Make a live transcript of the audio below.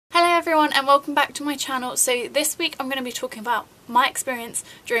everyone and welcome back to my channel. So this week I'm going to be talking about my experience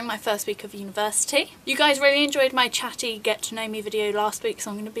during my first week of university. You guys really enjoyed my chatty get to know me video last week,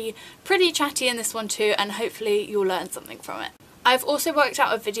 so I'm going to be pretty chatty in this one too, and hopefully you'll learn something from it. I've also worked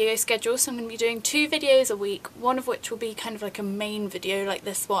out a video schedule, so I'm going to be doing 2 videos a week, one of which will be kind of like a main video like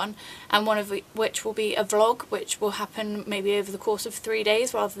this one, and one of which will be a vlog, which will happen maybe over the course of 3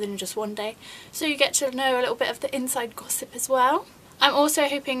 days rather than just one day, so you get to know a little bit of the inside gossip as well. I'm also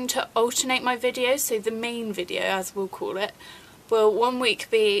hoping to alternate my videos, so the main video, as we'll call it, will one week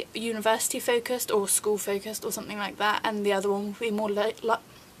be university focused or school focused or something like that, and the other one will be more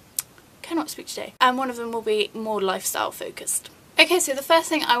cannot speak today, and one of them will be more lifestyle focused. Okay, so the first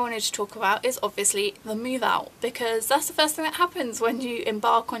thing I wanted to talk about is obviously the move out, because that's the first thing that happens when you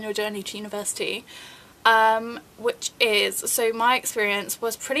embark on your journey to university. So my experience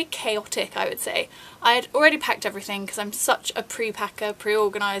was pretty chaotic, I would say. I had already packed everything because I'm such a pre-packer,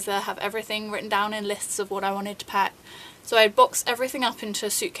 pre-organiser, have everything written down in lists of what I wanted to pack. So I boxed everything up into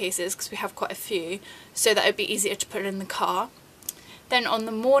suitcases, because we have quite a few, so that it'd be easier to put it in the car. Then on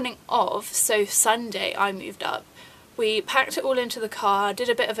the morning of, so Sunday, I moved up. We packed it all into the car, did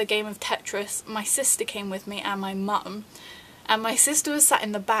a bit of a game of Tetris. My sister came with me and my mum. And my sister was sat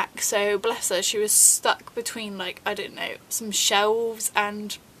in the back, so bless her, she was stuck between, like, I don't know, some shelves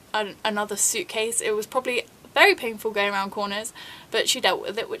and another suitcase. It was probably very painful going around corners, but she dealt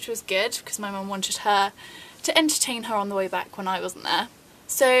with it, which was good, because my mum wanted her to entertain her on the way back when I wasn't there.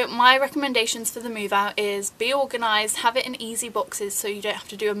 So my recommendations for the move out is be organised, have it in easy boxes so you don't have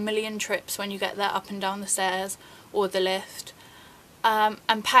to do a million trips when you get there up and down the stairs or the lift.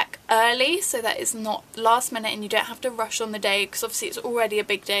 And pack early so that it's not last minute and you don't have to rush on the day, because obviously it's already a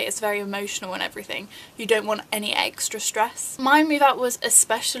big day, it's very emotional and everything. You don't want any extra stress. My move out was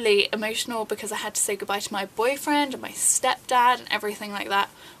especially emotional because I had to say goodbye to my boyfriend and my stepdad and everything like that,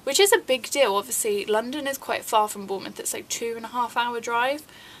 which is a big deal. Obviously London is quite far from Bournemouth, it's like 2.5 hour drive.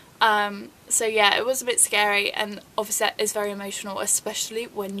 So yeah, it was a bit scary, and obviously that is very emotional, especially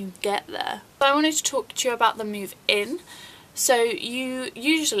when you get there. So I wanted to talk to you about the move in. So you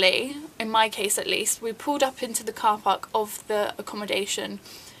usually, in my case at least, we pulled up into the car park of the accommodation,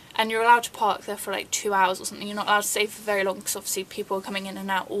 and you're allowed to park there for like 2 hours or something. You're not allowed to stay for very long because obviously people are coming in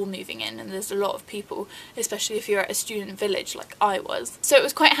and out, all moving in, and there's a lot of people, especially if you're at a student village like I was. So it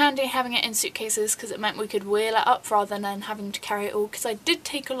was quite handy having it in suitcases, because it meant we could wheel it up rather than having to carry it all, because I did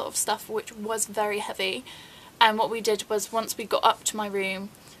take a lot of stuff which was very heavy. And what we did was, once we got up to my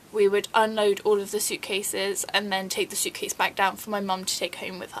room, we would unload all of the suitcases and then take the suitcase back down for my mum to take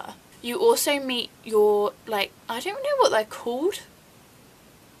home with her. You also meet your, like, I don't know what they're called.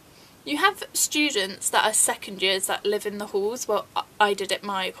 You have students that are second years that live in the halls. Well, I did at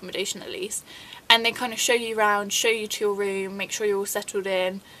my accommodation at least. And they kind of show you around, show you to your room, make sure you're all settled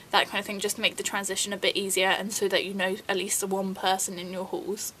in, that kind of thing, just to make the transition a bit easier and so that you know at least one person in your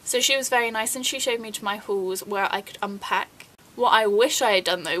halls. So she was very nice and she showed me to my halls where I could unpack. What I wish I had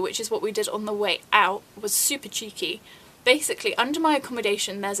done though, which is what we did on the way out, was super cheeky. Basically, under my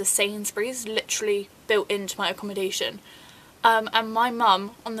accommodation there's a Sainsbury's literally built into my accommodation. And my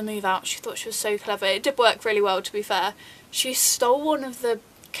mum, on the move out, she thought she was so clever. It did work really well, to be fair. She stole one of the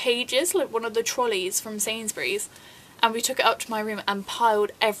cages, like one of the trolleys from Sainsbury's, and we took it up to my room and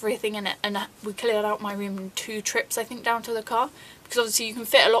piled everything in it, and we cleared out my room in 2 trips, I think, down to the car, because obviously you can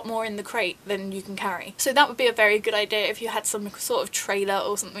fit a lot more in the crate than you can carry. So that would be a very good idea if you had some sort of trailer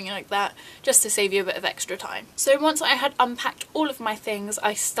or something like that, just to save you a bit of extra time. So once I had unpacked all of my things,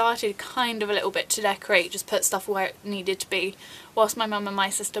 I started kind of a little bit to decorate, just put stuff where it needed to be, whilst my mum and my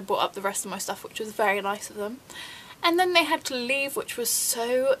sister brought up the rest of my stuff, which was very nice of them. And then they had to leave, which was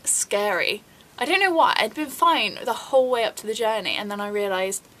so scary. I don't know why, I'd been fine the whole way up to the journey, and then I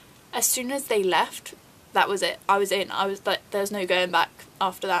realised as soon as they left, that was it. I was in. I was like, there's no going back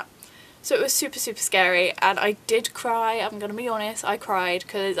after that. So it was super, super scary, and I did cry. I'm gonna be honest, I cried,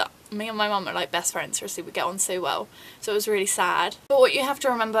 because me and my mum are like best friends. Seriously, we get on so well. So it was really sad. But what you have to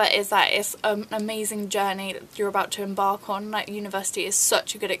remember is that it's an amazing journey that you're about to embark on. Like, university is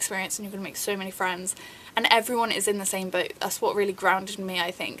such a good experience, and you're gonna make so many friends, and everyone is in the same boat. That's what really grounded me, I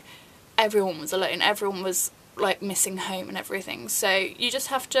think. Everyone was alone. Everyone was like missing home and everything. So you just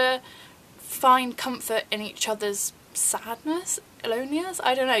have to find comfort in each other's sadness, loneliness,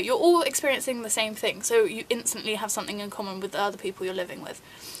 I don't know. You're all experiencing the same thing, so you instantly have something in common with the other people you're living with.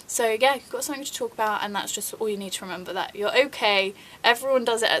 So yeah, you've got something to talk about, and that's just all you need to remember, that you're okay. Everyone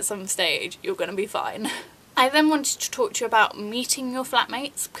does it at some stage. You're gonna be fine. I then wanted to talk to you about meeting your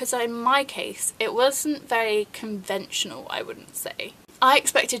flatmates, because in my case it wasn't very conventional, I wouldn't say. I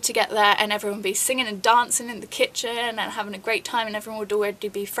expected to get there and everyone would be singing and dancing in the kitchen and having a great time, and everyone would already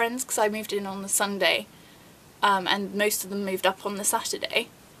be friends because I moved in on the Sunday, and most of them moved up on the Saturday.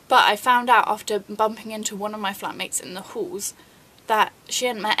 But I found out after bumping into one of my flatmates in the halls that she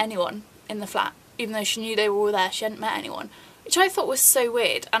hadn't met anyone in the flat. Even though she knew they were all there, she hadn't met anyone. Which I thought was so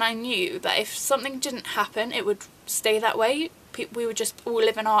weird, and I knew that if something didn't happen, it would stay that way. We would just all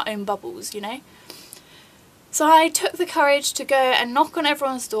live in our own bubbles, you know? So I took the courage to go and knock on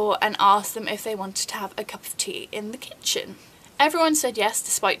everyone's door and ask them if they wanted to have a cup of tea in the kitchen. Everyone said yes,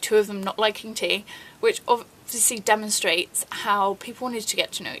 despite two of them not liking tea, which obviously demonstrates how people wanted to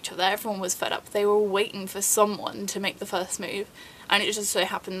get to know each other. Everyone was fed up. They were all waiting for someone to make the first move, and it just so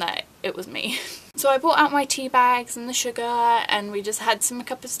happened that it was me. So I brought out my tea bags and the sugar, and we just had some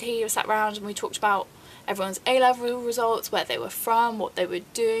cup of tea, we sat around and we talked about everyone's A-level results, where they were from, what they were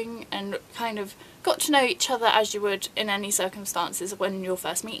doing, and kind of got to know each other as you would in any circumstances when you're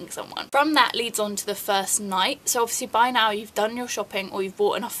first meeting someone. From that leads on to the first night. So obviously by now you've done your shopping or you've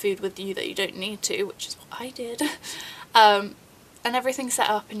bought enough food with you that you don't need to, which is what I did. And everything's set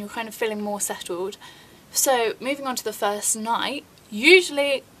up and you're kind of feeling more settled. So moving on to the first night,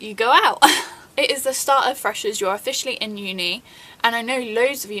 usually you go out. It is the start of freshers, you're officially in uni, and I know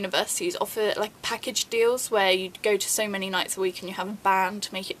loads of universities offer like package deals where you go to so many nights a week and you have a band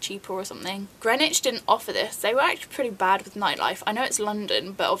to make it cheaper or something. Greenwich didn't offer this. They were actually pretty bad with nightlife. I know it's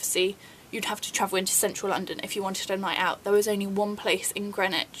London, but obviously you'd have to travel into central London if you wanted a night out. There was only one place in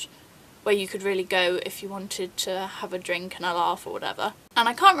Greenwich where you could really go if you wanted to have a drink and a laugh or whatever. And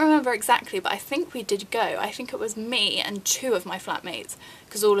I can't remember exactly, but I think we did go. I think it was me and two of my flatmates,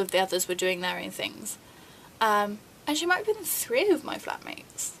 because all of the others were doing their own things. Actually, it might have been three of my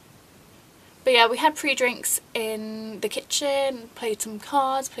flatmates. But yeah, we had pre-drinks in the kitchen, played some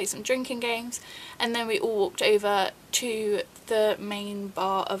cards, played some drinking games, and then we all walked over to the main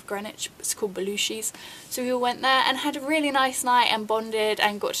bar of Greenwich. It's called Belushi's. So we all went there and had a really nice night and bonded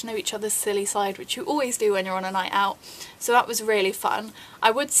and got to know each other's silly side, which you always do when you're on a night out. So that was really fun.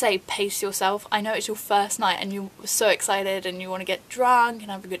 I would say pace yourself. I know it's your first night and you're so excited and you want to get drunk and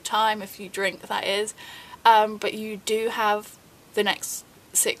have a good time, if you drink, that is. But you do have the next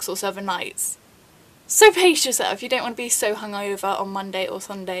 6 or 7 nights. So pace yourself. You don't want to be so hungover on Monday or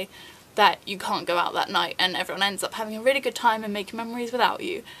Sunday that you can't go out that night and everyone ends up having a really good time and making memories without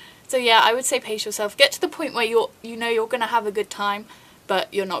you. So yeah, I would say pace yourself. Get to the point where you know you're going to have a good time,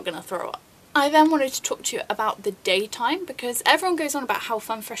 but you're not going to throw up. I then wanted to talk to you about the daytime, because everyone goes on about how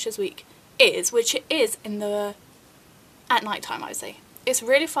fun Freshers Week is, which it is at night time, I would say. It's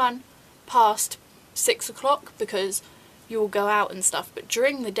really fun past 6 o'clock because you'll go out and stuff, but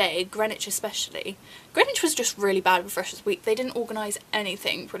during the day, Greenwich especially, Greenwich was just really bad with Freshers Week. They didn't organise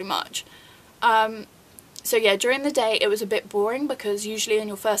anything pretty much. So yeah, during the day it was a bit boring because usually in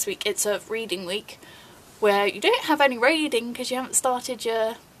your first week it's a reading week where you don't have any reading because you haven't started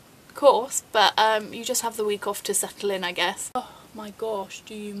your course, but you just have the week off to settle in, I guess. Oh my gosh,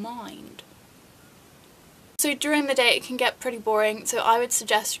 do you mind? So during the day it can get pretty boring, so I would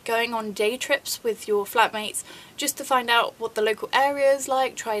suggest going on day trips with your flatmates just to find out what the local area is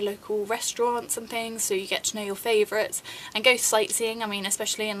like, try local restaurants and things so you get to know your favourites, and go sightseeing. I mean,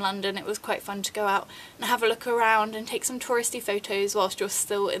 especially in London it was quite fun to go out and have a look around and take some touristy photos whilst you're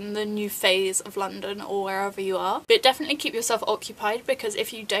still in the new phase of London or wherever you are. But definitely keep yourself occupied, because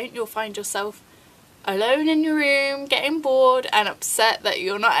if you don't, you'll find yourself alone in your room, getting bored and upset that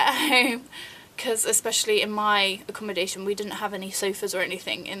you're not at home. Because especially in my accommodation we didn't have any sofas or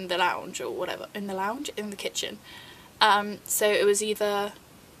anything in the lounge or whatever. In the kitchen. So it was either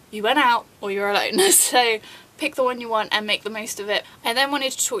you went out or you're alone. So pick the one you want and make the most of it. I then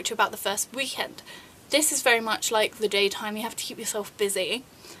wanted to talk to you about the first weekend. This is very much like the daytime. You have to keep yourself busy.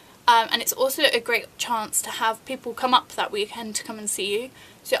 And it's also a great chance to have people come up that weekend to come and see you.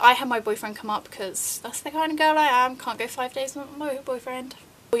 So I had my boyfriend come up because that's the kind of girl I am. Can't go 5 days without my boyfriend.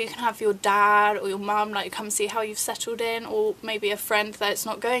 Or you can have your dad or your mum like come see how you've settled in, or maybe a friend that's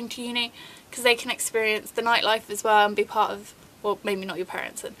not going to uni, because they can experience the nightlife as well and be part of, well, maybe not your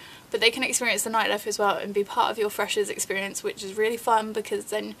parents then, but they can experience the nightlife as well and be part of your freshers experience, which is really fun because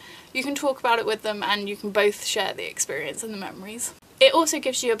then you can talk about it with them and you can both share the experience and the memories. It also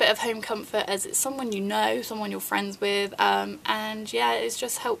gives you a bit of home comfort as it's someone you know, someone you're friends with, and yeah, it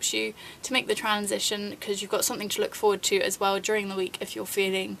just helps you to make the transition because you've got something to look forward to as well during the week if you're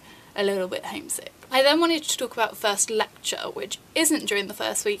feeling a little bit homesick. I then wanted to talk about first lecture, which isn't during the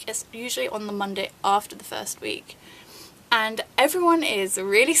first week, it's usually on the Monday after the first week. And everyone is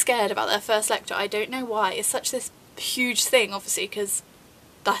really scared about their first lecture. I don't know why. It's such this huge thing, obviously, because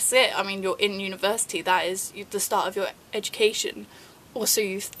that's it. I mean, you're in university, that is the start of your education, or so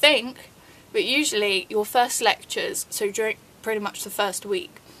you think, but usually your first lectures, so during pretty much the first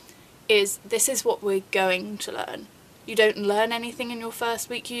week, this is what we're going to learn. You don't learn anything in your first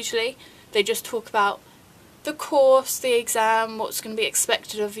week usually. They just talk about the course, the exam, what's going to be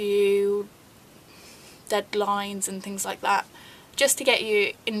expected of you, deadlines and things like that, just to get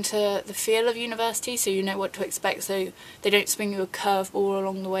you into the feel of university so you know what to expect, so they don't swing you a curveball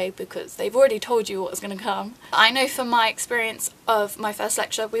along the way because they've already told you what's going to come. I know from my experience of my first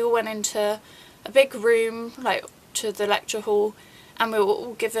lecture, we all went into a big room, like to the lecture hall, and we were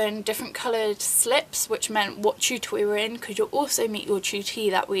all given different coloured slips, which meant what tutor we were in, because you'll also meet your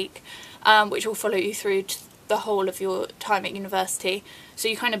tutee that week, which will follow you through to the whole of your time at university. So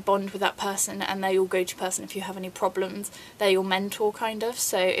you kind of bond with that person, and they're your go-to person if you have any problems. They're your mentor, kind of.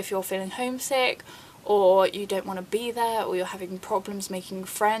 So if you're feeling homesick, or you don't want to be there, or you're having problems making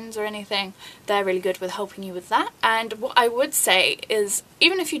friends or anything, they're really good with helping you with that. And what I would say is,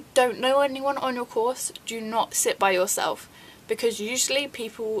 even if you don't know anyone on your course, do not sit by yourself, because usually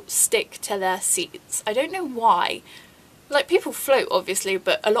people stick to their seats. I don't know why. Like, people float obviously,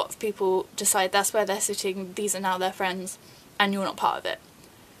 but a lot of people decide that's where they're sitting, these are now their friends, and you're not part of it.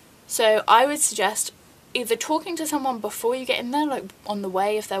 So I would suggest either talking to someone before you get in there, like on the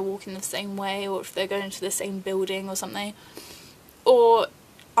way if they're walking the same way, or if they're going to the same building or something, or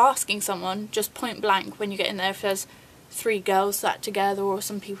asking someone just point blank when you get in there if there's 3 girls sat together or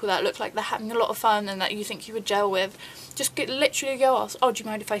some people that look like they're having a lot of fun and that you think you would gel with. Just literally go ask, oh, do you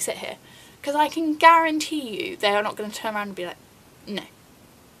mind if I sit here? Because I can guarantee you they are not going to turn around and be like, no.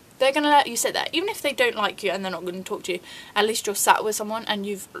 They're going to let you sit there. Even if they don't like you and they're not going to talk to you, at least you're sat with someone and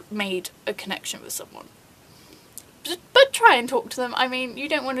you've made a connection with someone. But try and talk to them. I mean, you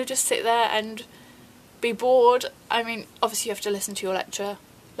don't want to just sit there and be bored. I mean, obviously you have to listen to your lecturer.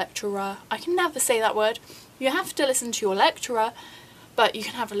 I can never say that word. You have to listen to your lecturer, but you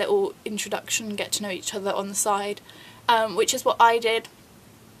can have a little introduction, get to know each other on the side, which is what I did.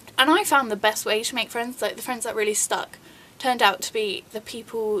 And I found the best way to make friends, like the friends that really stuck, turned out to be the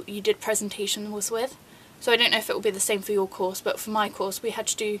people you did presentations with. So I don't know if it will be the same for your course, but for my course we had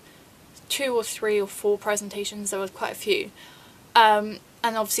to do 2 or 3 or 4 presentations. There was quite a few. And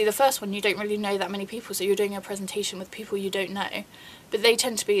obviously the first one you don't really know that many people, so you're doing a presentation with people you don't know. But they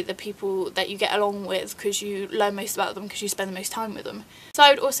tend to be the people that you get along with because you learn most about them because you spend the most time with them. So I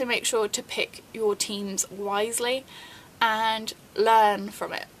would also make sure to pick your teams wisely and learn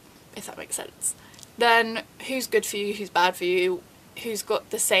from it, if that makes sense. Learn who's good for you, who's bad for you, who's got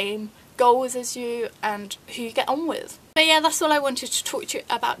the same goals as you, and who you get on with. But yeah, that's all I wanted to talk to you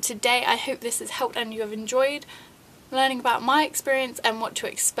about today. I hope this has helped and you have enjoyed learning about my experience and what to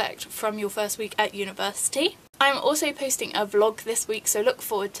expect from your first week at university. I'm also posting a vlog this week, so look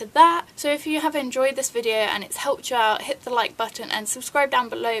forward to that. So if you have enjoyed this video and it's helped you out, hit the like button and subscribe down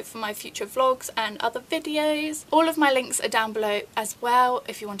below for my future vlogs and other videos. All of my links are down below as well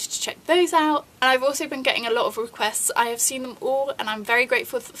if you wanted to check those out. And I've also been getting a lot of requests. I have seen them all and I'm very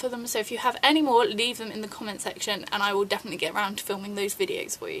grateful for them, so if you have any more, leave them in the comment section and I will definitely get around to filming those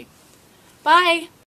videos for you. Bye!